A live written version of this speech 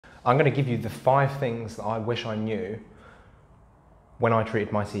I'm going to give you the 5 things that I wish I knew when I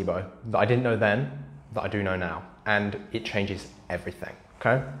treated my Sibo, that I didn't know then, that I do know now, and it changes everything,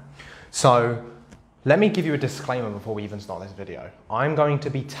 okay? So let me give you a disclaimer before we even start this video. I'm going to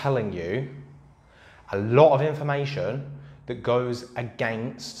be telling you a lot of information that goes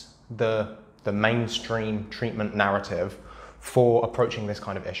against the mainstream treatment narrative for approaching this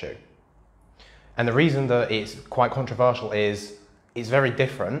kind of issue. And the reason that it's quite controversial is it's very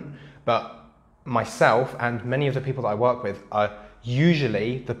different, but myself and many of the people that I work with are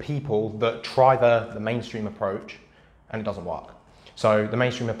usually the people that try the mainstream approach and it doesn't work. So the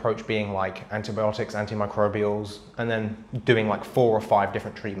mainstream approach being like antibiotics, antimicrobials, and then doing like 4 or 5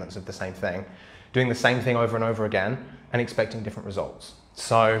 different treatments of the same thing, doing the same thing over and over again and expecting different results.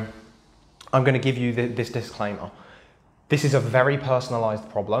 So I'm going to give you this disclaimer. This is a very personalized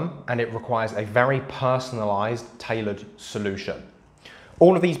problem and it requires a very personalized, tailored solution.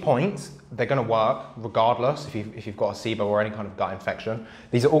 All of these points, they're going to work regardless if you've got a Sibo or any kind of gut infection.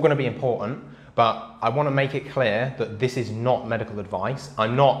 These are all going to be important, but I want to make it clear that this is not medical advice.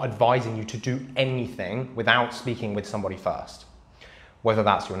 I'm not advising you to do anything without speaking with somebody first. Whether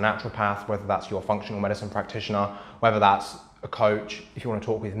that's your naturopath, whether that's your functional medicine practitioner, whether that's a coach. If you want to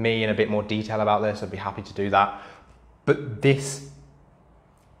talk with me in a bit more detail about this, I'd be happy to do that. But this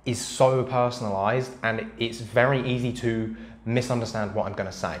is so personalized and it's very easy to misunderstand what I'm going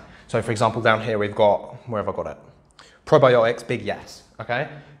to say. So for example, down here we've got, where have I got it? Probiotics, big yes, okay?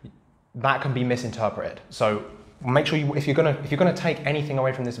 That can be misinterpreted. So make sure if you're gonna take anything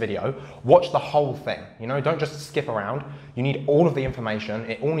away from this video, watch the whole thing. You know, don't just skip around. You need all of the information.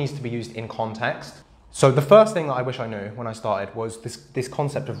 It all needs to be used in context. So the first thing that I wish I knew when I started was this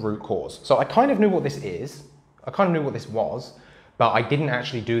concept of root cause. So I kind of knew what this is. I kind of knew what this was, but I didn't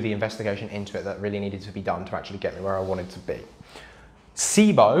actually do the investigation into it that really needed to be done to actually get me where I wanted to be.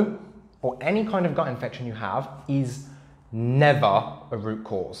 Sibo, or any kind of gut infection you have, is never a root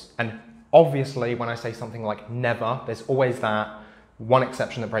cause. And obviously, when I say something like never, there's always that one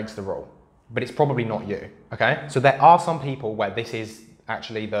exception that breaks the rule, but it's probably not you, okay? So there are some people where this is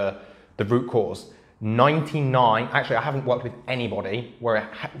actually the root cause. 99, actually I haven't worked with anybody where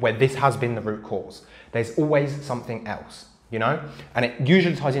this has been the root cause. There's always something else, you know? And it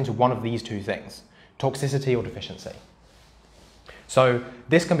usually ties into one of these 2 things, toxicity or deficiency. So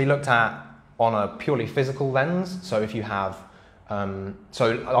this can be looked at on a purely physical lens. So if you have,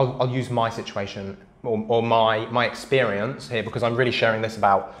 so I'll use my situation or my experience here because I'm really sharing this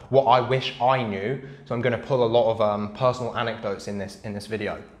about what I wish I knew. So I'm going to pull a lot of personal anecdotes in this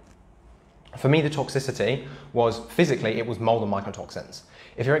video. For me, the toxicity was physically, it was mold and mycotoxins.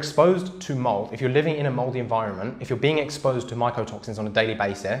 If you're exposed to mold, if you're living in a moldy environment, if you're being exposed to mycotoxins on a daily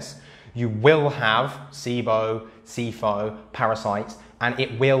basis, you will have Sibo, SIFO, parasites, and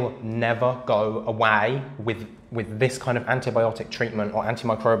it will never go away with this kind of antibiotic treatment or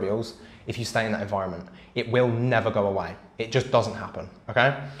antimicrobials if you stay in that environment. It will never go away. It just doesn't happen,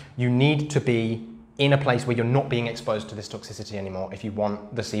 okay? You need to be in a place where you're not being exposed to this toxicity anymore if you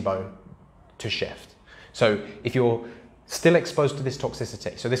want the Sibo to shift. So if you're still exposed to this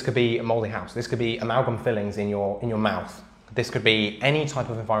toxicity, so this could be a moldy house, this could be amalgam fillings in your mouth, this could be any type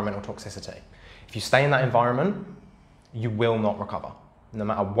of environmental toxicity. If you stay in that environment, you will not recover, no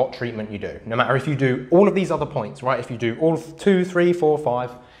matter what treatment you do. No matter if you do all of these other points, right? If you do all of 2, 3, 4,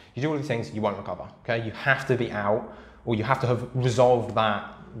 5, you do all these things, you won't recover, okay? You have to be out, or you have to have resolved that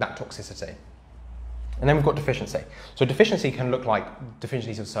toxicity. And then we've got deficiency. So deficiency can look like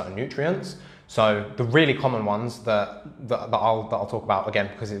deficiencies of certain nutrients. So the really common ones that I'll talk about, again,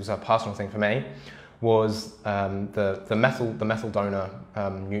 because it was a personal thing for me, was the methyl donor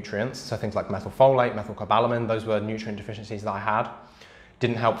nutrients. So things like methylfolate, methylcobalamin, those were nutrient deficiencies that I had.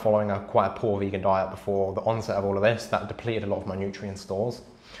 Didn't help following quite a poor vegan diet before the onset of all of this. That depleted a lot of my nutrient stores.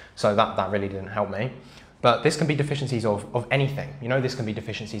 So that really didn't help me. But this can be deficiencies of anything. You know, this can be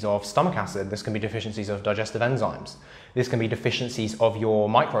deficiencies of stomach acid. This can be deficiencies of digestive enzymes. This can be deficiencies of your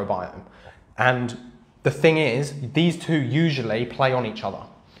microbiome. And the thing is, these 2 usually play on each other.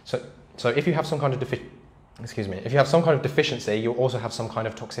 So if you have some kind of if you have some kind of deficiency, you'll also have some kind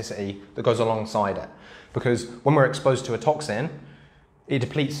of toxicity that goes alongside it. Because when we're exposed to a toxin, it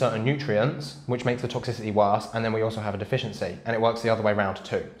depletes certain nutrients, which makes the toxicity worse, and then we also have a deficiency, and it works the other way around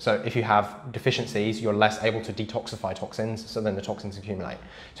too. So if you have deficiencies, you're less able to detoxify toxins, so then the toxins accumulate.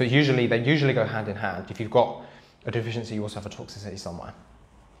 So they usually go hand in hand. If you've got a deficiency, you also have a toxicity somewhere.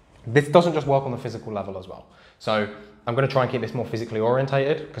 This doesn't just work on the physical level as well. So I'm going to try and keep this more physically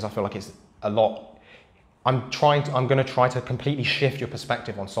orientated because I feel like it's a lot. I'm going to try to completely shift your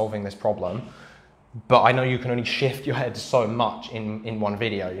perspective on solving this problem but I know you can only shift your head so much in one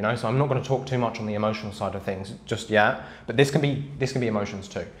video, you know, so I'm not going to talk too much on the emotional side of things just yet, but this can be emotions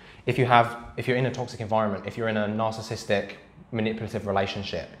too. If you're in a toxic environment, if you're in a narcissistic, manipulative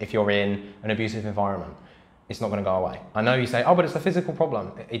relationship, if you're in an abusive environment, it's not going to go away. I know you say, oh, but it's a physical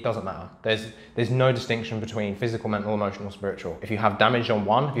problem. It doesn't matter. There's no distinction between physical, mental, emotional, spiritual. If you have damage on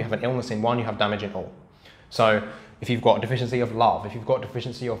one, if you have an illness in one, you have damage in all. So if you've got a deficiency of love, if you've got a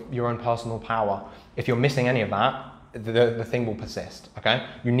deficiency of your own personal power, if you're missing any of that, the thing will persist, okay?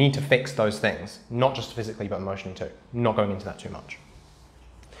 You need to fix those things, not just physically, but emotionally too. I'm not going into that too much.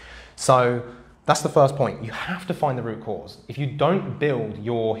 So that's the first point. You have to find the root cause. If you don't build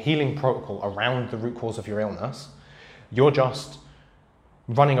your healing protocol around the root cause of your illness, you're just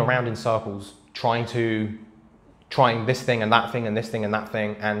running around in circles trying this thing and that thing and this thing and that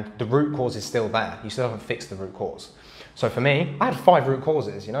thing, and the root cause is still there. You still haven't fixed the root cause. So for me, I had 5 root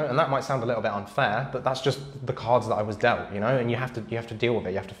causes, you know, and that might sound a little bit unfair, but that's just the cards that I was dealt, you know, and you have to deal with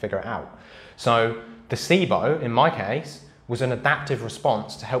it, you have to figure it out. So the Sibo, in my case, was an adaptive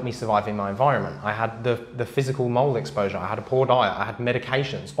response to help me survive in my environment. I had the physical mold exposure, I had a poor diet, I had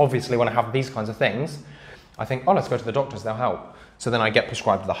medications. Obviously, when I have these kinds of things, I think, oh, let's go to the doctors, they'll help. So then I get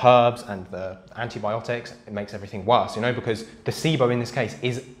prescribed the herbs and the antibiotics. It makes everything worse, you know, because the Sibo in this case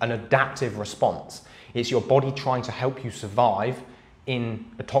is an adaptive response. It's your body trying to help you survive in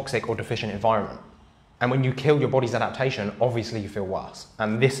a toxic or deficient environment. And when you kill your body's adaptation, obviously you feel worse.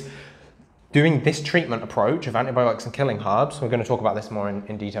 And doing this treatment approach of antibiotics and killing herbs, we're going to talk about this more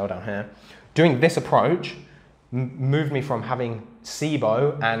in detail down here, doing this approach moved me from having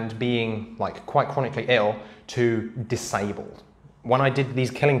Sibo and being like quite chronically ill to disabled. When I did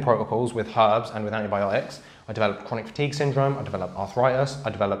these killing protocols with herbs and with antibiotics, I developed chronic fatigue syndrome, I developed arthritis, I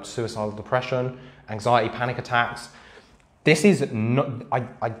developed suicidal depression, anxiety, panic attacks. This is not,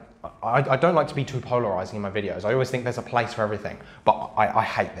 I don't like to be too polarizing in my videos. I always think there's a place for everything, but I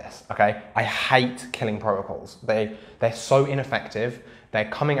hate this, okay? I hate killing protocols. They're so ineffective. They're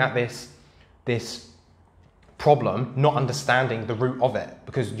coming at this problem, not understanding the root of it,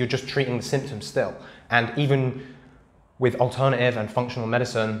 because you're just treating the symptom still. And even with alternative and functional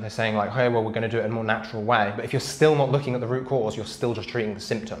medicine, they're saying like, hey, well, we're going to do it in a more natural way. But if you're still not looking at the root cause, you're still just treating the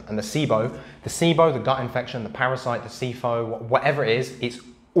symptom. And the Sibo, the gut infection, the parasite, the SIFO, whatever it is, it's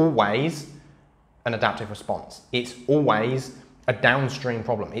always an adaptive response. It's always a downstream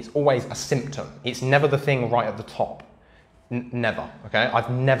problem. It's always a symptom. It's never the thing right at the top. Never, okay?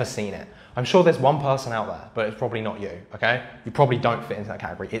 I've never seen it. I'm sure there's one person out there, but it's probably not you, okay? You probably don't fit into that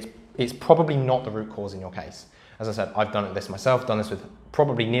category. It's probably not the root cause in your case. As I said, I've done this myself, done this with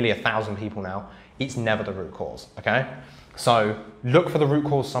probably nearly 1,000 people now. It's never the root cause, okay? So look for the root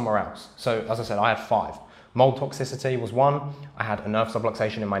cause somewhere else. So as I said, I had 5. Mold toxicity was 1. I had a nerve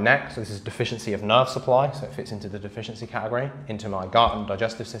subluxation in my neck. So this is deficiency of nerve supply. So it fits into the deficiency category, into my gut and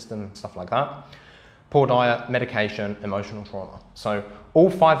digestive system, stuff like that. Poor diet, medication, emotional trauma. So all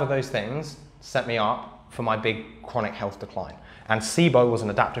 5 of those things set me up for my big chronic health decline. And Sibo was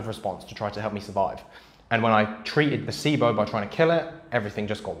an adaptive response to try to help me survive. And when I treated the Sibo by trying to kill it, everything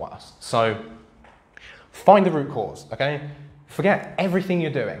just got worse. So find the root cause, okay? Forget everything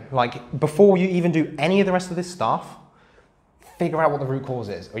you're doing. Like before you even do any of the rest of this stuff, figure out what the root cause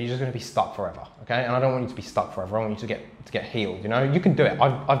is, or you're just gonna be stuck forever, okay? And I don't want you to be stuck forever. I want you to get healed, you know? You can do it.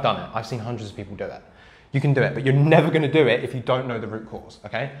 I've done it. I've seen hundreds of people do it. You can do it, but you're never gonna do it if you don't know the root cause,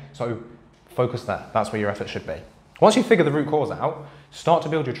 okay? So focus there. That's where your effort should be. Once you figure the root cause out, start to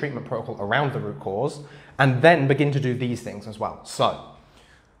build your treatment protocol around the root cause, and then begin to do these things as well. So,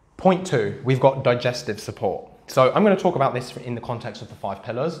 point 2, we've got digestive support. So I'm going to talk about this in the context of the 5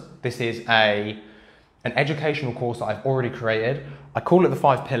 pillars. This is an educational course that I've already created. I call it the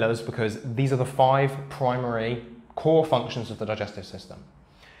 5 pillars because these are the 5 primary core functions of the digestive system.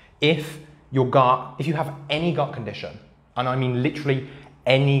 If you have any gut condition, and I mean literally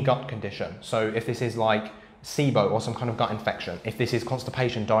any gut condition, so if this is like Sibo or some kind of gut infection, if this is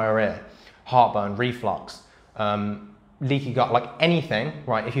constipation, diarrhea, heartburn, reflux, leaky gut, like anything,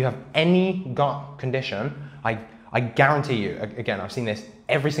 right? If you have any gut condition, I guarantee you, again, I've seen this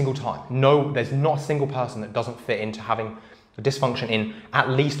every single time. No, there's not a single person that doesn't fit into having a dysfunction in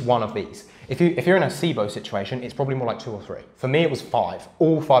at least one of these. If you're in a Sibo situation, it's probably more like 2 or 3. For me, it was 5.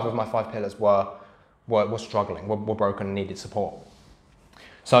 All 5 of my 5 pillars were struggling, were broken and needed support.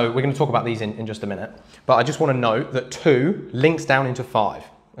 So we're going to talk about these in just a minute. But I just want to note that 2 links down into 5.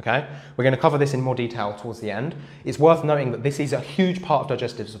 Okay? We're going to cover this in more detail towards the end. It's worth noting that this is a huge part of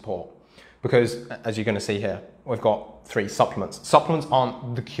digestive support. Because as you're going to see here, we've got 3 supplements. Supplements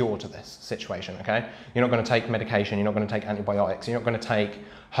aren't the cure to this situation, okay? You're not going to take medication, you're not going to take antibiotics, you're not going to take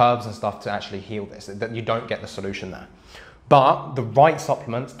herbs and stuff to actually heal this. That you don't get the solution there. But the right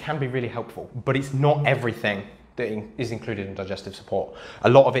supplements can be really helpful, but it's not everything that is included in digestive support. A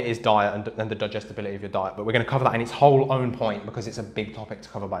lot of it is diet and the digestibility of your diet, but we're going to cover that in its whole own point because it's a big topic to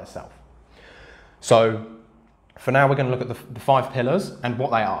cover by itself. So for now, we're going to look at the 5 pillars and what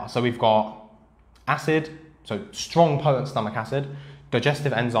they are. So we've got acid, so strong, potent stomach acid,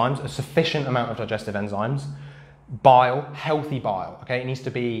 digestive enzymes, a sufficient amount of digestive enzymes, bile, healthy bile, okay? It needs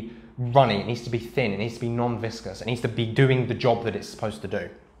to be runny, it needs to be thin, it needs to be non-viscous, it needs to be doing the job that it's supposed to do.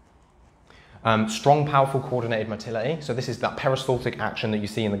 Strong, powerful, coordinated motility. So this is that peristaltic action that you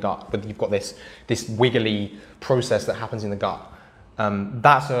see in the gut, but you've got this wiggly process that happens in the gut.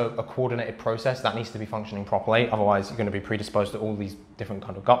 That's a coordinated process that needs to be functioning properly, otherwise you're going to be predisposed to all these different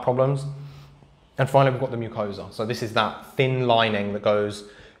kind of gut problems. And finally, we've got the mucosa. So this is that thin lining that goes,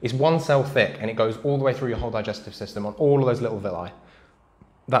 it's 1 cell thick, and it goes all the way through your whole digestive system on all of those little villi.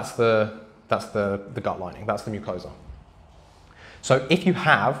 That's the gut lining, that's the mucosa. So if you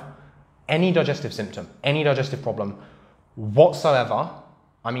have any digestive symptom, any digestive problem whatsoever,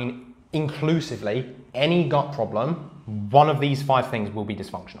 I mean inclusively, any gut problem, one of these 5 things will be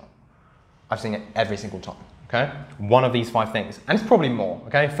dysfunctional. I've seen it every single time, okay? One of these 5 things, and it's probably more,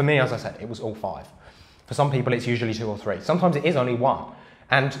 okay? For me, as I said, it was all 5. For some people, it's usually 2 or 3. Sometimes it is only 1.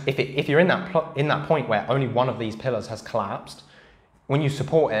 And if you're in that point where only one of these pillars has collapsed, when you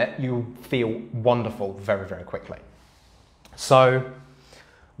support it, you feel wonderful very, very quickly. So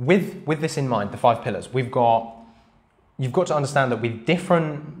with this in mind, the 5 pillars, you've got to understand that with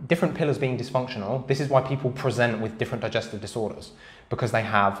different pillars being dysfunctional, this is why people present with different digestive disorders, because they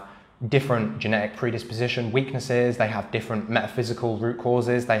have different genetic predisposition, weaknesses, they have different metaphysical root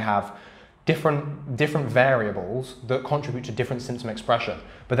causes, they have different variables that contribute to different symptom expression,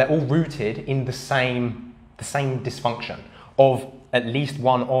 but they're all rooted in the same dysfunction of at least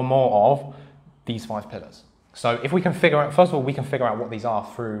one or more of these 5 pillars. So if we can figure out, first of all, we can figure out what these are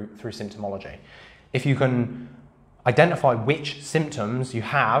through symptomology. If you can identify which symptoms you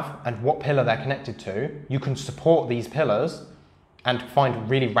have and what pillar they're connected to, you can support these pillars and find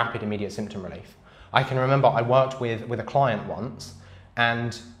really rapid, immediate symptom relief. I can remember I worked with a client once,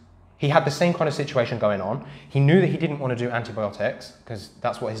 and he had the same kind of situation going on. He knew that he didn't want to do antibiotics because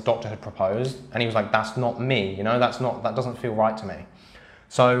that's what his doctor had proposed, and he was like, "That's not me, you know. That doesn't feel right to me."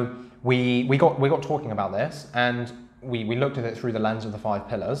 So we got talking about this, and we looked at it through the lens of the 5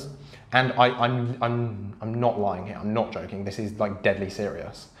 pillars. And I'm not lying here. I'm not joking. This is like deadly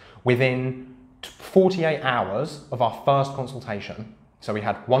serious. Within 48 hours of our first consultation, so we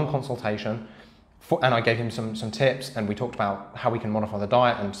had 1 consultation, and I gave him some tips, and we talked about how we can modify the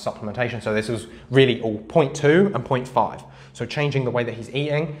diet and supplementation. So this was really all point 2 and point 5. So changing the way that he's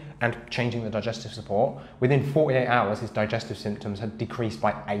eating and changing the digestive support. Within 48 hours, his digestive symptoms had decreased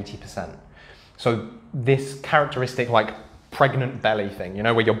by 80%. So this characteristic, like pregnant belly thing, you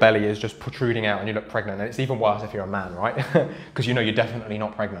know, where your belly is just protruding out and you look pregnant, and it's even worse if you're a man, right? Because you know you're definitely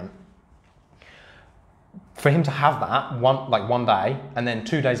not pregnant. For him to have that one day, and then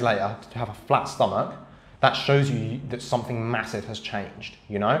 2 days later to have a flat stomach, that shows you that something massive has changed,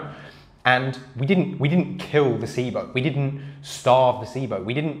 you know? And we didn't kill the Sibo. We didn't starve the Sibo.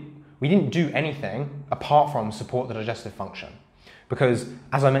 We didn't do anything apart from support the digestive function. Because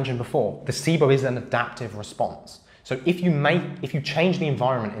as I mentioned before, the Sibo is an adaptive response. So if you change the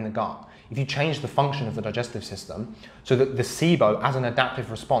environment in the gut, if you change the function of the digestive system so that the Sibo as an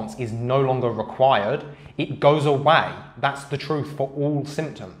adaptive response is no longer required, it goes away. That's the truth for all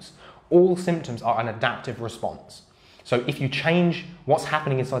symptoms. All symptoms are an adaptive response. So if you change what's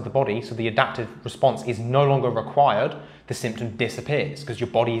happening inside the body so the adaptive response is no longer required, the symptom disappears because your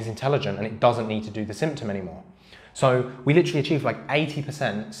body is intelligent and it doesn't need to do the symptom anymore. So we literally achieved like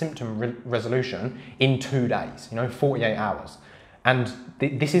 80% symptom resolution in 2 days, 48 hours. And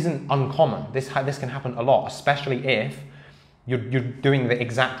this isn't uncommon. This can happen a lot, especially if you're doing the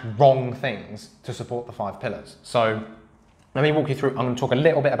exact wrong things to support the 5 pillars. So let me walk you through. I'm going to talk a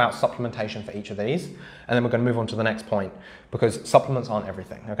little bit about supplementation for each of these, and then we're going to move on to the next point, because supplements aren't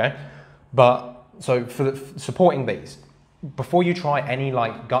everything, okay? But so for supporting these, before you try any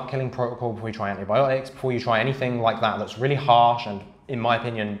like gut killing protocol, before you try antibiotics, before you try anything like that that's really harsh and in my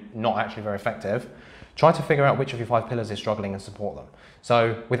opinion not actually very effective, try to figure out which of your 5 pillars is struggling and support them.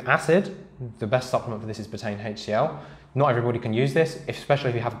 So with acid, the best supplement for this is betaine HCl. Not everybody can use this, especially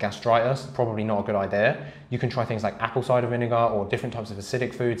if you have gastritis, probably not a good idea. You can try things like apple cider vinegar or different types of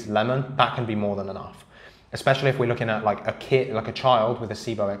acidic foods, lemon, that can be more than enough. especially if we're looking at like a kid, like a child with a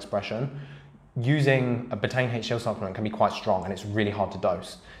Sibo expression, using a betaine HCl supplement can be quite strong and it's really hard to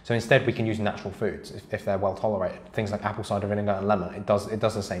dose. So instead we can use natural foods if they're well tolerated. Things like apple cider vinegar and lemon, it does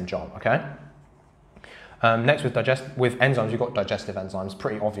the same job, okay? Next with enzymes, you've got digestive enzymes,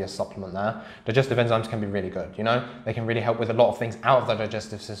 pretty obvious supplement there. Digestive enzymes can be really good, you know? They can really help with a lot of things out of the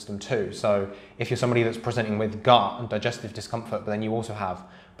digestive system too. So if you're somebody that's presenting with gut and digestive discomfort, but then you also have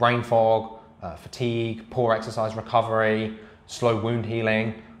brain fog, fatigue, poor exercise recovery, slow wound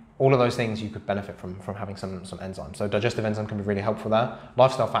healing, all of those things you could benefit from having some enzymes. So digestive enzyme can be really helpful there.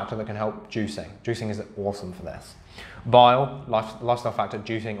 Lifestyle factor that can help juicing. Juicing is awesome for this. Bile, lifestyle factor,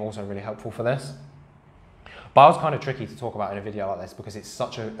 juicing also really helpful for this. Bile's kind of tricky to talk about in a video like this because it's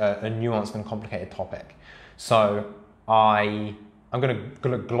such a nuanced and complicated topic. So I'm going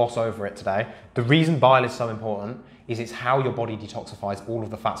to gloss over it today. The reason bile is so important is it's how your body detoxifies all of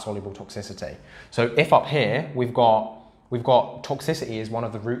the fat-soluble toxicity. So if up here we've got toxicity as one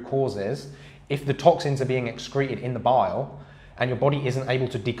of the root causes, if the toxins are being excreted in the bile and your body isn't able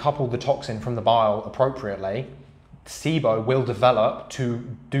to decouple the toxin from the bile appropriately, Sibo will develop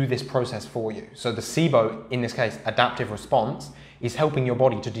to do this process for you. So the Sibo, in this case, adaptive response, is helping your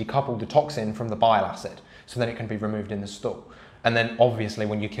body to decouple the toxin from the bile acid so that it can be removed in the stool. And then obviously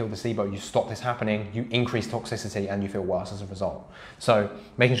when you kill the Sibo, you stop this happening, you increase toxicity and you feel worse as a result. So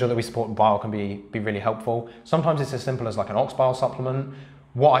making sure that we support bile can be really helpful. Sometimes it's as simple as like an ox bile supplement.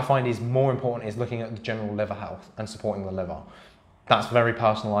 What I find is more important is looking at the general liver health and supporting the liver. That's very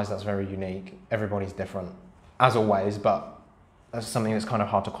personalized, that's very unique. Everybody's different, as always, but that's something that's kind of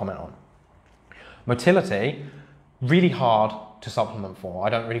hard to comment on. Motility, really hard to supplement for.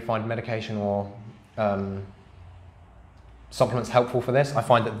 I don't really find medication or supplements helpful for this. I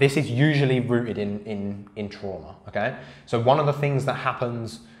find that this is usually rooted in trauma, okay? So one of the things that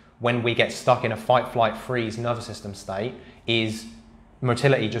happens when we get stuck in a fight, flight, freeze nervous system state is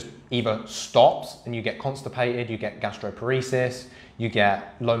motility just either stops and you get constipated, you get gastroparesis, you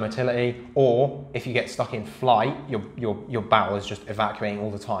get low motility, or if you get stuck in flight, your bowel is just evacuating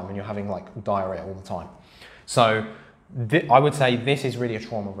all the time and you're having like diarrhea all the time. So I would say this is really a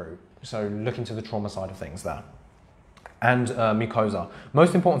trauma route. So look into the trauma side of things there. And mucosa.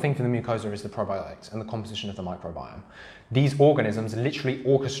 Most important thing for the mucosa is the probiotics and the composition of the microbiome. These organisms literally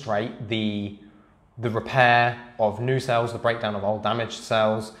orchestrate the repair of new cells, the breakdown of old damaged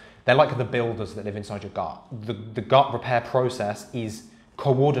cells. They're like the builders that live inside your gut. The gut repair process is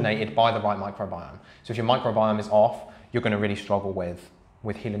coordinated by the right microbiome. So if your microbiome is off, you're going to really struggle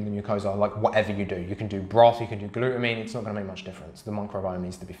with healing the mucosa, like whatever you do. You can do broth, you can do glutamine, it's not going to make much difference. The microbiome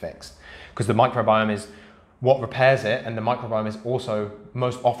needs to be fixed because the microbiome is what repairs it, and the microbiome is also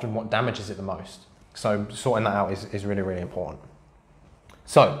most often what damages it the most. So sorting that out is really, really important.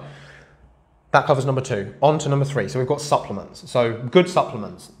 So that covers number 2. On to number 3. So we've got supplements. So good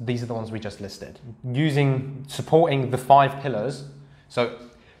supplements, these are the ones we just listed. Supporting the 5 pillars. So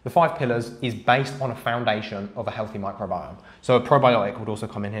the 5 pillars is based on a foundation of a healthy microbiome. So a probiotic would also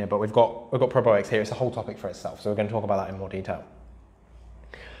come in here, but we've got probiotics here. It's a whole topic for itself. So we're going to talk about that in more detail.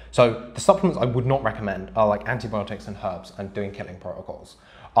 So the supplements I would not recommend are like antibiotics and herbs and doing killing protocols.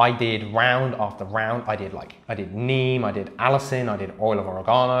 I did round after round. I did neem, I did allicin, I did oil of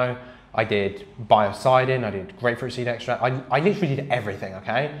oregano, I did biocidin, I did grapefruit seed extract. I literally did everything,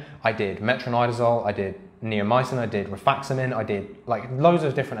 okay? I did metronidazole, I did neomycin, I did rifaximin, I did like loads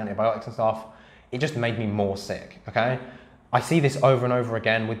of different antibiotics and stuff. It just made me more sick, okay? I see this over and over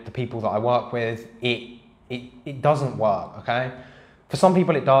again with the people that I work with. It doesn't work, okay? For some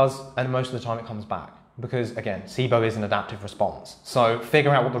people it does, and most of the time it comes back because, again, Sibo is an adaptive response. So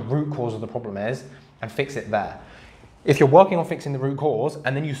figure out what the root cause of the problem is and fix it there. If you're working on fixing the root cause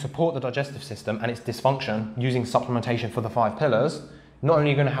and then you support the digestive system and its dysfunction using supplementation for the 5 pillars, not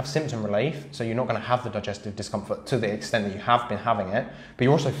only are you going to have symptom relief, so you're not going to have the digestive discomfort to the extent that you have been having it, but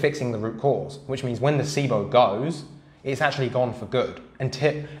you're also fixing the root cause, which means when the Sibo goes, it's actually gone for good,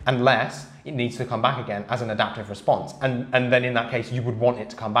 unless it needs to come back again as an adaptive response. And then in that case, you would want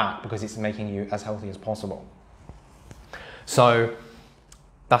it to come back because it's making you as healthy as possible. So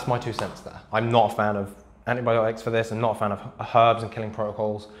that's my 2 cents there. I'm not a fan of antibiotics for this. I'm not a fan of herbs and killing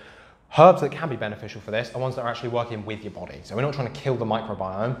protocols. Herbs that can be beneficial for this are ones that are actually working with your body. So we're not trying to kill the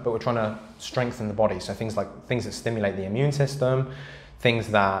microbiome, but we're trying to strengthen the body. So things that stimulate the immune system, things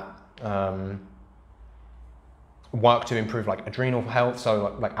that work to improve like adrenal health,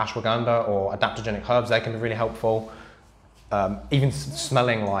 so like ashwagandha or adaptogenic herbs, they can be really helpful. Even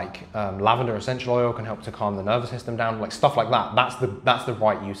smelling like lavender essential oil can help to calm the nervous system down, like stuff like that. That's the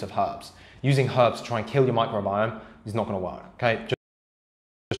right use of herbs. Using herbs to try and kill your microbiome is not going to work, okay?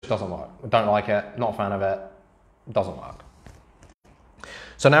 Just doesn't work. I don't like it, not a fan of it. Doesn't work.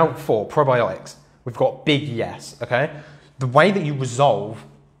 So now for probiotics, we've got big yes, okay? The way that you resolve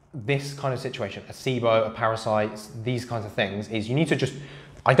this kind of situation, a SIBO, a parasites, these kinds of things, is you need to just,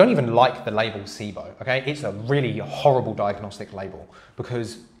 I don't even like the label SIBO, okay? It's a really horrible diagnostic label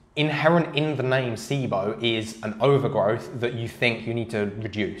because inherent in the name SIBO is an overgrowth that you think you need to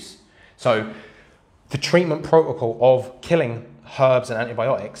reduce. So the treatment protocol of killing herbs and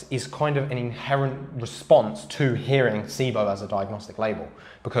antibiotics is kind of an inherent response to hearing SIBO as a diagnostic label,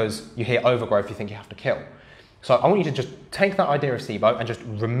 because you hear overgrowth, you think you have to kill. So I want you to just take that idea of SIBO and just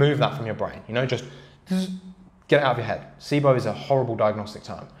remove that from your brain, you know, just get it out of your head. SIBO is a horrible diagnostic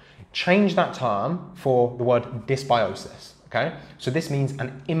term. Change that term for the word dysbiosis, okay? So this means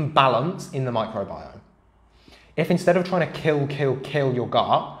an imbalance in the microbiome. If instead of trying to kill your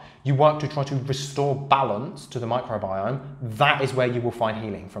gut, you work to try to restore balance to the microbiome, that is where you will find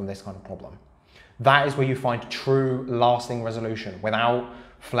healing from this kind of problem. That is where you find true lasting resolution without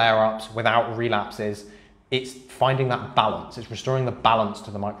flare-ups, without relapses. It's finding that balance. It's restoring the balance to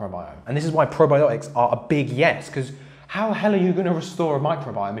the microbiome. And this is why probiotics are a big yes, because how the hell are you going to restore a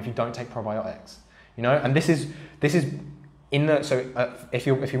microbiome if you don't take probiotics? You know, and this is in the, so if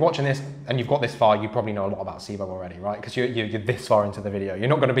you're watching this and you've got this far, you probably know a lot about SIBO already, right? Because you're this far into the video. You're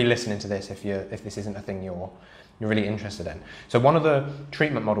not going to be listening to this if this isn't a thing you're really interested in. So one of the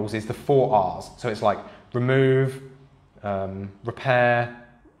treatment models is the 4 R's. So it's like remove, repair,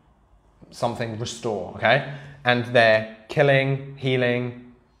 something, restore, okay? And they're killing,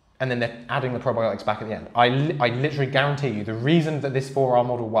 healing, and then they're adding the probiotics back at the end. I literally guarantee you the reason that this 4R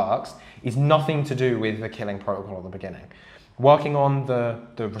model works is nothing to do with the killing protocol at the beginning. Working on the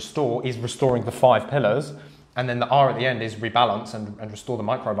restore is restoring the 5 pillars, and then the R at the end is rebalance and restore the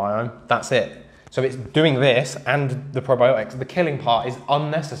microbiome. That's it. So it's doing this and the probiotics. The killing part is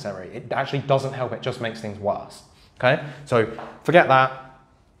unnecessary. It actually doesn't help, it just makes things worse, okay? So forget that.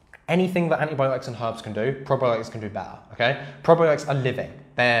 Anything that antibiotics and herbs can do, probiotics can do better, okay? Probiotics are living.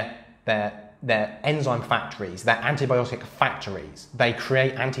 They're enzyme factories, they're antibiotic factories. They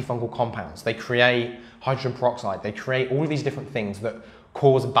create antifungal compounds, they create hydrogen peroxide, they create all of these different things that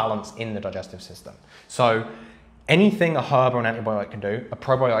cause balance in the digestive system. So anything a herb or an antibiotic can do, a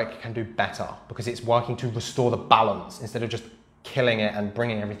probiotic can do better because it's working to restore the balance instead of just killing it and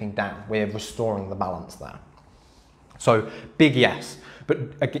bringing everything down. We're restoring the balance there. So big yes. But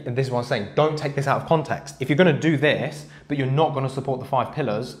again, this is what I'm saying, don't take this out of context. If you're going to do this, but you're not going to support the 5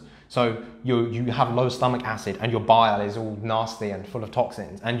 pillars, so you have low stomach acid and your bile is all nasty and full of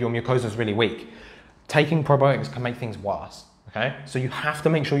toxins and your mucosa is really weak, taking probiotics can make things worse, okay? So you have to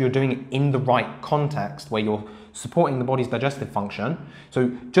make sure you're doing it in the right context where you're supporting the body's digestive function. So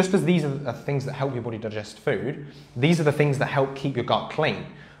just as these are things that help your body digest food, these are the things that help keep your gut clean.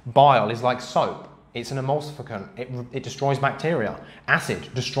 Bile is like soap. It's an emulsificant, it destroys bacteria. Acid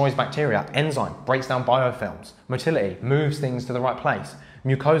destroys bacteria. Enzyme breaks down biofilms. Motility moves things to the right place.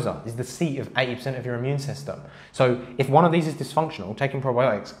 Mucosa is the seat of 80% of your immune system. So if one of these is dysfunctional, taking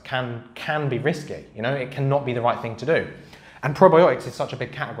probiotics can be risky. You know, it cannot be the right thing to do. And probiotics is such a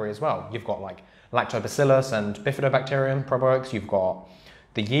big category as well. You've got like lactobacillus and bifidobacterium probiotics. You've got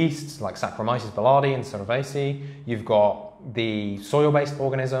the yeasts like Saccharomyces boulardii and Cerevisiae. You've got the soil-based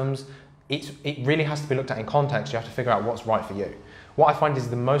organisms. It really has to be looked at in context. You have to figure out what's right for you. What I find is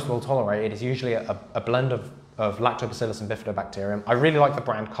the most well tolerated is usually a blend of lactobacillus and bifidobacterium. I really like the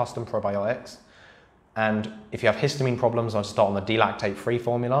brand Custom Probiotics. And if you have histamine problems, I'll start on the delactate-free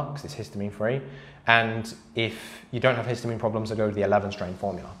formula because it's histamine-free. And if you don't have histamine problems, I'll go to the 11-strain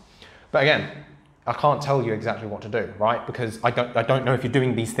formula. But again, I can't tell you exactly what to do, right? Because I don't know if you're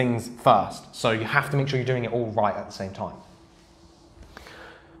doing these things first. So you have to make sure you're doing it all right at the same time.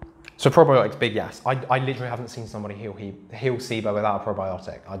 So probiotics, big yes. I literally haven't seen somebody heal SIBO without a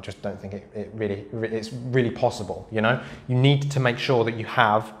probiotic. I just don't think it's really possible, you know? You need to make sure that you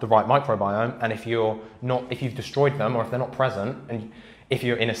have the right microbiome, and if you've destroyed them or if they're not present, and if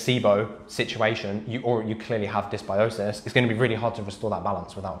you're in a SIBO situation, you clearly have dysbiosis, it's going to be really hard to restore that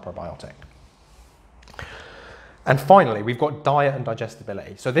balance without a probiotic. And finally, we've got diet and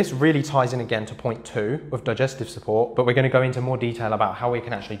digestibility. So this really ties in again to point 2 of digestive support, but we're going to go into more detail about how we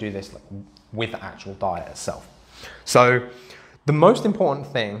can actually do this with the actual diet itself. So the most important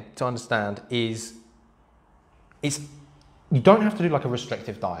thing to understand is you don't have to do like a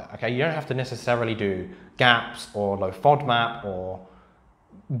restrictive diet, okay? You don't have to necessarily do GAPS or low FODMAP or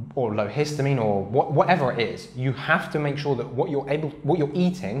low histamine or whatever it is. You have to make sure that what you're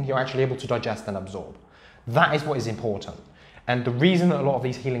eating, you're actually able to digest and absorb. That is what is important. And the reason that a lot of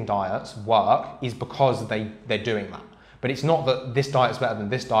these healing diets work is because they're doing that. But it's not that this diet is better than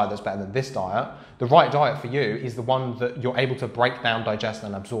this diet that's better than this diet. The right diet for you is the one that you're able to break down, digest,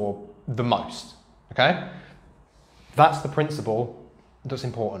 and absorb the most, okay? That's the principle that's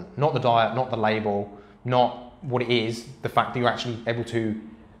important. Not the diet, not the label, not what it is, the fact that you're actually able to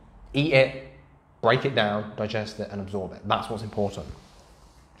eat it, break it down, digest it, and absorb it. That's what's important.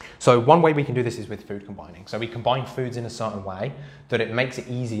 So one way we can do this is with food combining. So we combine foods in a certain way that it makes it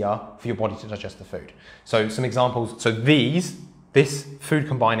easier for your body to digest the food. So some examples, so this food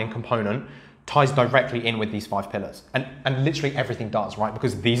combining component ties directly in with these 5 pillars. And literally everything does, right?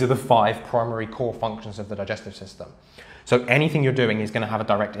 Because these are the 5 primary core functions of the digestive system. So anything you're doing is going to have a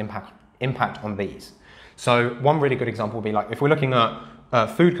direct impact on these. So one really good example would be like, if we're looking at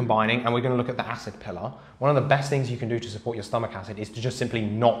food combining and we're going to look at the acid pillar, one of the best things you can do to support your stomach acid is to just simply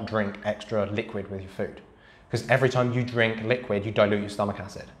not drink extra liquid with your food. Because every time you drink liquid, you dilute your stomach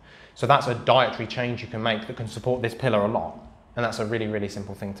acid. So that's a dietary change you can make that can support this pillar a lot. And that's a really, really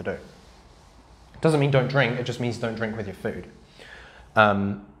simple thing to do. It doesn't mean don't drink, it just means don't drink with your food.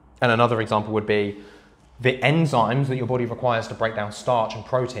 And another example would be the enzymes that your body requires to break down starch and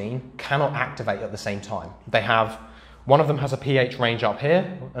protein cannot activate at the same time. One of them has a pH range up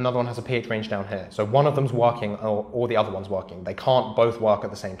here, another one has a pH range down here. So one of them's working or the other one's working. They can't both work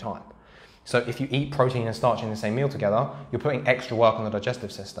at the same time. So if you eat protein and starch in the same meal together, you're putting extra work on the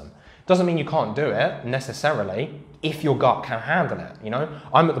digestive system. Doesn't mean you can't do it necessarily if your gut can handle it, you know?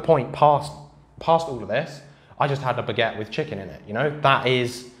 I'm at the point past all of this, I just had a baguette with chicken in it, you know? That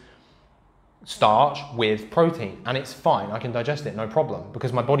is starch with protein and it's fine. I can digest it, no problem,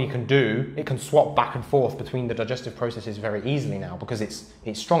 because my body can swap back and forth between the digestive processes very easily now because it's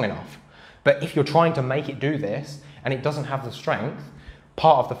strong enough. But if you're trying to make it do this and it doesn't have the strength,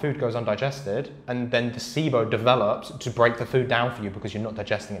 part of the food goes undigested and then the Sibo develops to break the food down for you because you're not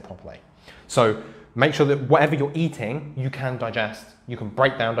digesting it properly. So make sure that whatever you're eating, you can digest, you can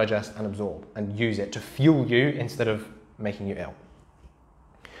break down, digest and absorb and use it to fuel you instead of making you ill.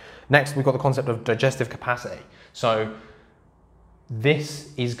 Next, we've got the concept of digestive capacity. So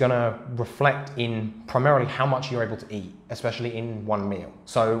this is going to reflect in primarily how much you're able to eat, especially in one meal.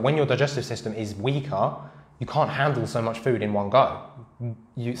 So when your digestive system is weaker, you can't handle so much food in one go.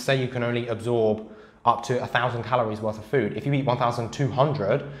 You say you can only absorb up to 1,000 calories worth of food. If you eat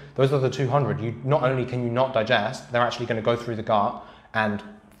 1,200, those are the 200. Not only can you not digest, they're actually going to go through the gut and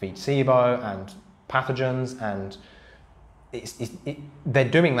feed Sibo and pathogens and they're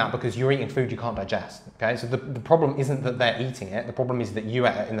doing that because you're eating food you can't digest, okay? So the problem isn't that they're eating it, the problem is that you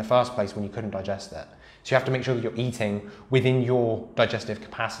ate it in the first place when you couldn't digest it. So you have to make sure that you're eating within your digestive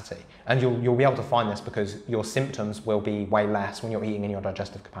capacity. And you'll be able to find this because your symptoms will be way less when you're eating in your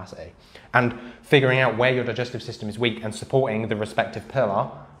digestive capacity. And figuring out where your digestive system is weak and supporting the respective pillar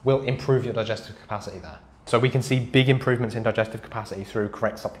will improve your digestive capacity there. So we can see big improvements in digestive capacity through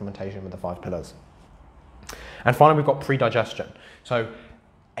correct supplementation with the 5 pillars. And finally, we've got pre-digestion. So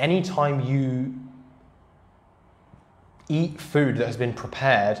anytime you eat food that has been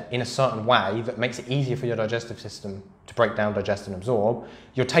prepared in a certain way that makes it easier for your digestive system to break down, digest, and absorb,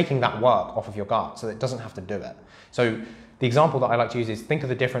 you're taking that work off of your gut so that it doesn't have to do it. So the example that I like to use is think of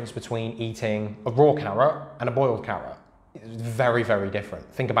the difference between eating a raw carrot and a boiled carrot. It's very, very different.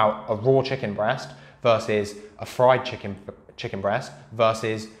 Think about a raw chicken breast versus a fried chicken breast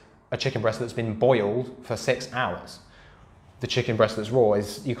versus a chicken breast that's been boiled for 6 hours. The chicken breast that's raw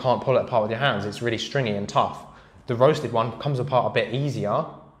you can't pull it apart with your hands. It's really stringy and tough. The roasted one comes apart a bit easier,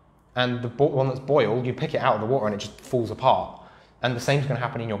 and the one that's boiled, you pick it out of the water and it just falls apart. And the same is going to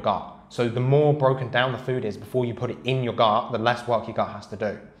happen in your gut. So the more broken down the food is before you put it in your gut, the less work your gut has to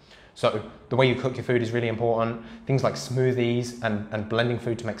do. So the way you cook your food is really important. Things like smoothies and blending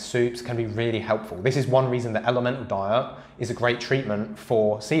food to make soups can be really helpful. This is one reason the elemental diet is a great treatment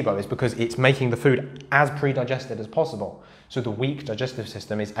for Sibo, is because it's making the food as pre-digested as possible. So the weak digestive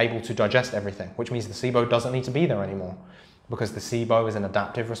system is able to digest everything, which means the Sibo doesn't need to be there anymore, because the Sibo is an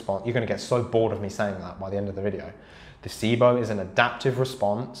adaptive response. You're going to get so bored of me saying that by the end of the video. The Sibo is an adaptive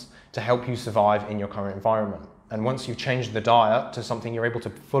response to help you survive in your current environment. And once you've changed the diet to something you're able to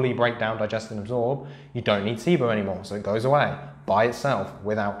fully break down, digest, and absorb, you don't need Sibo anymore. So it goes away by itself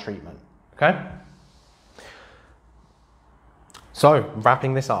without treatment. Okay? So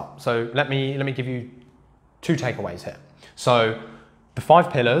wrapping this up. So let me give you 2 takeaways here. So the 5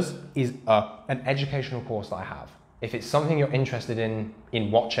 pillars is an educational course that I have. If it's something you're interested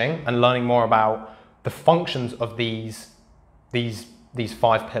in watching and learning more about the functions of these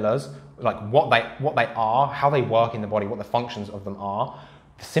 5 pillars, like what they are, how they work in the body, what the functions of them are,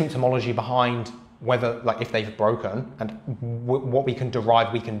 the symptomology behind whether, like, if they've broken, and what we can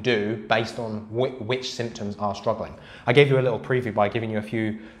derive, we can do based on which symptoms are struggling. I gave you a little preview by giving you a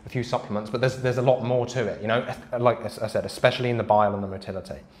few supplements, but there's a lot more to it, you know, like I said, especially in the bile and the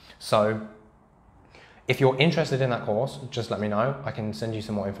motility. So if you're interested in that course, just let me know. I can send you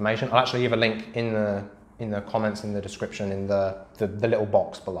some more information. I'll actually leave a link in the comments, in the description, in the little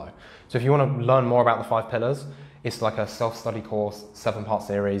box below. So if you want to learn more about the 5 pillars, it's like a self-study course, 7-part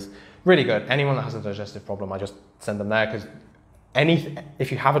series. Really good. Anyone that has a digestive problem, I just send them there, because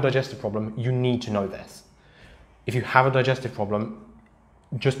if you have a digestive problem, you need to know this. If you have a digestive problem,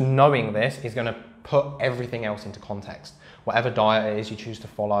 just knowing this is going to put everything else into context. Whatever diet it is you choose to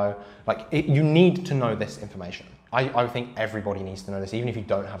follow, you need to know this information. I think everybody needs to know this, even if you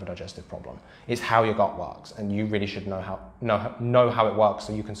don't have a digestive problem. It's how your gut works, and you really should know how it works,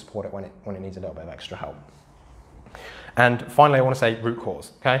 so you can support it when it needs a little bit of extra help. And finally, I want to say root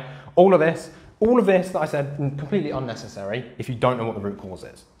cause. Okay, all of this that I said, completely unnecessary if you don't know what the root cause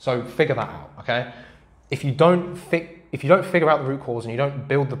is. So figure that out. Okay, if you don't figure out the root cause and you don't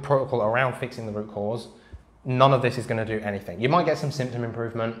build the protocol around fixing the root cause, none of this is going to do anything. You might get some symptom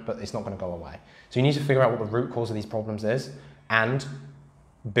improvement, but it's not going to go away. So you need to figure out what the root cause of these problems is and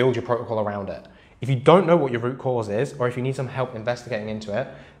build your protocol around it. If you don't know what your root cause is, or if you need some help investigating into it,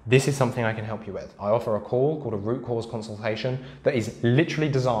 this is something I can help you with. I offer a call called a root cause consultation that is literally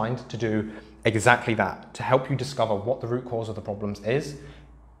designed to do exactly that, to help you discover what the root cause of the problems is.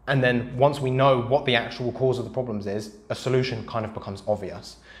 And then once we know what the actual cause of the problems is, a solution kind of becomes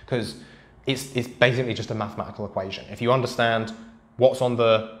obvious, because it's basically just a mathematical equation. If you understand what's on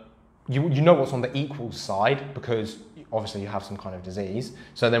the, you know what's on the equals side, because obviously you have some kind of disease.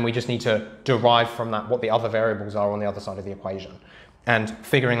 So then we just need to derive from that what the other variables are on the other side of the equation. And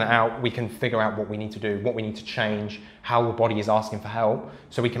figuring that out, we can figure out what we need to do, what we need to change, how the body is asking for help,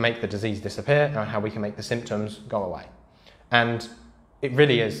 so we can make the disease disappear, and how we can make the symptoms go away. And it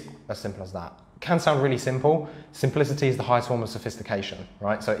really is as simple as that. It can sound really simple. Simplicity is the highest form of sophistication,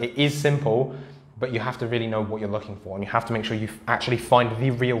 right? So it is simple, but you have to really know what you're looking for, and you have to make sure you actually find the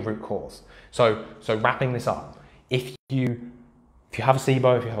real root cause. So wrapping this up, if you have a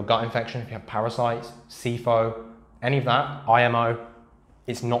Sibo, if you have a gut infection, if you have parasites, SIFO, any of that, IMO,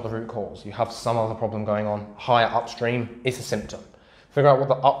 it's not the root cause. You have some other problem going on higher upstream, it's a symptom. Figure out what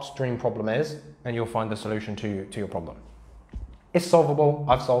the upstream problem is, and you'll find the solution to your problem. It's solvable.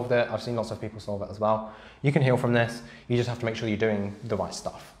 I've solved it. I've seen lots of people solve it as well. You can heal from this. You just have to make sure you're doing the right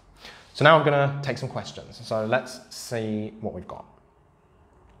stuff. So now I'm going to take some questions. So let's see what we've got.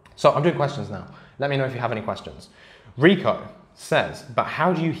 So I'm doing questions now. Let me know if you have any questions. Rico says, but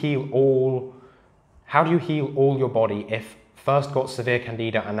how do you heal all your body if first got severe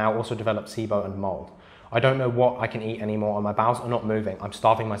candida and now also developed SIBO and mold? I don't know what I can eat anymore and my bowels are not moving. I'm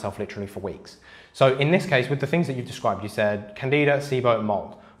starving myself literally for weeks. So in this case, with the things that you've described, you said candida, SIBO, and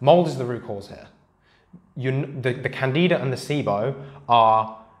mold. Mold is the root cause here. The candida and the SIBO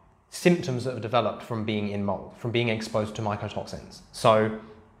are symptoms that have developed from being in mold, from being exposed to mycotoxins. So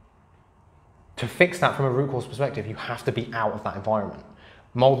to fix that from a root cause perspective, you have to be out of that environment.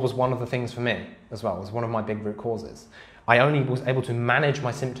 Mold was one of the things for me as well. It was one of my big root causes. I only was able to manage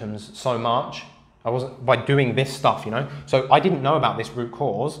my symptoms so much by doing this stuff, you know? So I didn't know about this root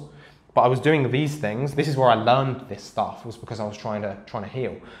cause, but I was doing these things. This is where I learned this stuff, was because I was trying to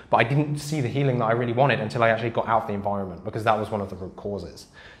heal. But I didn't see the healing that I really wanted until I actually got out of the environment, because that was one of the root causes.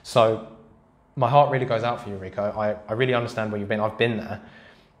 So my heart really goes out for you, Rico. I really understand where you've been. I've been there.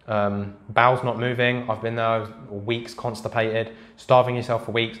 Bowels not moving, I've been there. Weeks constipated, starving yourself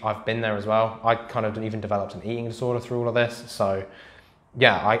for weeks, I've been there as well. I kind of even developed an eating disorder through all of this. So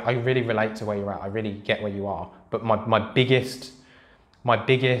yeah, I really relate to where you're at. I really get where you are. But my biggest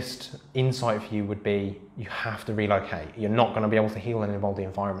insight for you would be, you have to relocate. You're not going to be able to heal in a moldy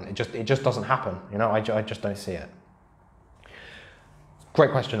environment. It just doesn't happen. You know, I just don't see it.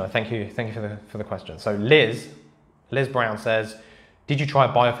 Great question though. Thank you for the question. So Liz Brown says, did you try a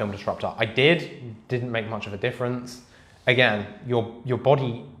biofilm disruptor? I didn't make much of a difference. Again, your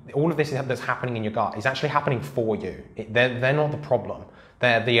body, all of this that's happening in your gut is actually happening for you. They're not the problem.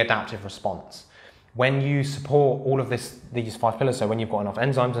 They're the adaptive response. When you support all of these 5 pillars, so when you've got enough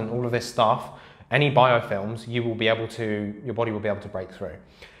enzymes and all of this stuff, any biofilms, your body will be able to break through.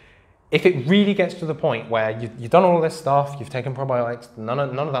 If it really gets to the point where you've done all of this stuff, you've taken probiotics, none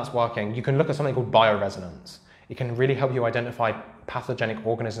of that's working, you can look at something called bioresonance. It can really help you identify pathogenic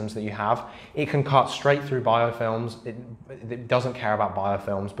organisms that you have. It can cut straight through biofilms. It doesn't care about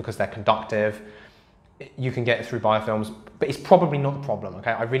biofilms because they're conductive. you can get it through biofilms, but it's probably not the problem,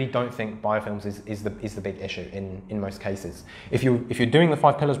 okay? I really don't think biofilms is the big issue in most cases. If you're doing the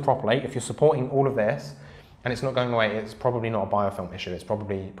 5 pillars properly, if you're supporting all of this, and it's not going away, it's probably not a biofilm issue, it's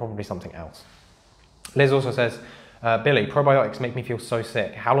probably something else. Liz also says, Billy, probiotics make me feel so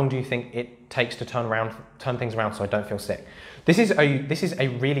sick. How long do you think it takes to turn things around so I don't feel sick? This is a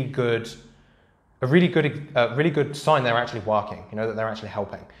really good sign they're actually working, you know, that they're actually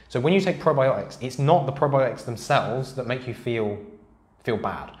helping. So when you take probiotics, it's not the probiotics themselves that make you feel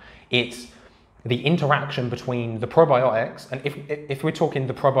bad. It's the interaction between the probiotics, and if we're talking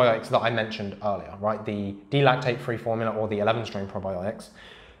the probiotics that I mentioned earlier, right, the delactate-free formula or the 11-strain probiotics,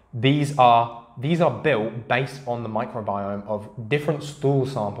 these are built based on the microbiome of different stool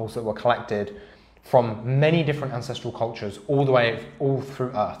samples that were collected from many different ancestral cultures all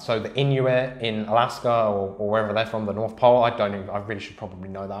through Earth. So the Inuit in Alaska or wherever they're from, the North Pole, I really should probably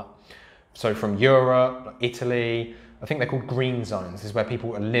know that. So from Europe, Italy, I think they're called green zones. This is where people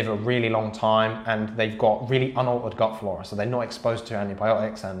live a really long time and they've got really unaltered gut flora. So they're not exposed to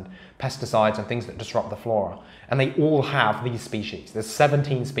antibiotics and pesticides and things that disrupt the flora. And they all have these species. There's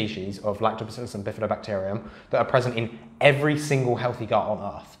 17 species of Lactobacillus and bifidobacterium that are present in every single healthy gut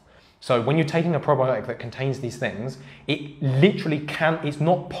on Earth. So when you're taking a probiotic that contains these things, it literally it's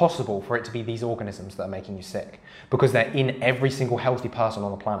not possible for it to be these organisms that are making you sick because they're in every single healthy person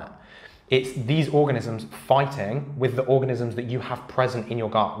on the planet. It's these organisms fighting with the organisms that you have present in your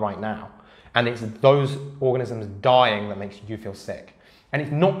gut right now. And it's those organisms dying that makes you feel sick. And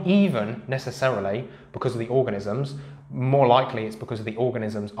it's not even necessarily because of the organisms. More likely it's because of the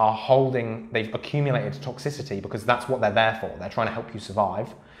organisms they've accumulated toxicity because that's what they're there for. They're trying to help you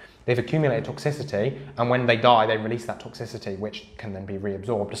survive. They've accumulated toxicity, and when they die, they release that toxicity, which can then be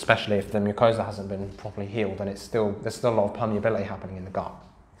reabsorbed, especially if the mucosa hasn't been properly healed and there's still a lot of permeability happening in the gut.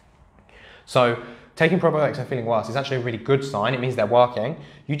 So taking probiotics and feeling worse is actually a really good sign. It means they're working.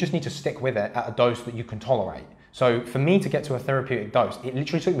 You just need to stick with it at a dose that you can tolerate. So for me to get to a therapeutic dose, it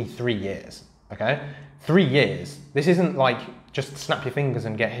literally took me 3 years, okay? 3 years. This isn't like just snap your fingers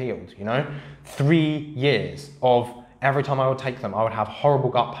and get healed, you know? 3 years of every time I would take them, I would have horrible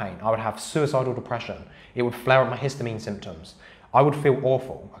gut pain. I would have suicidal depression. It would flare up my histamine symptoms. I would feel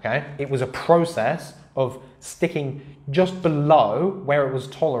awful, okay? It was a process of sticking just below where it was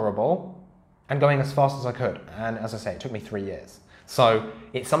tolerable and going as fast as I could. And as I say, it took me 3 years. So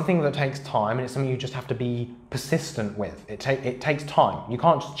it's something that takes time, and it's something you just have to be persistent with. It takes time. You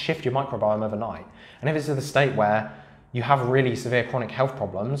can't just shift your microbiome overnight. And if it's to the state where you have really severe chronic health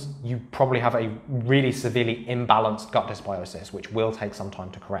problems, you probably have a really severely imbalanced gut dysbiosis, which will take some time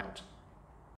to correct.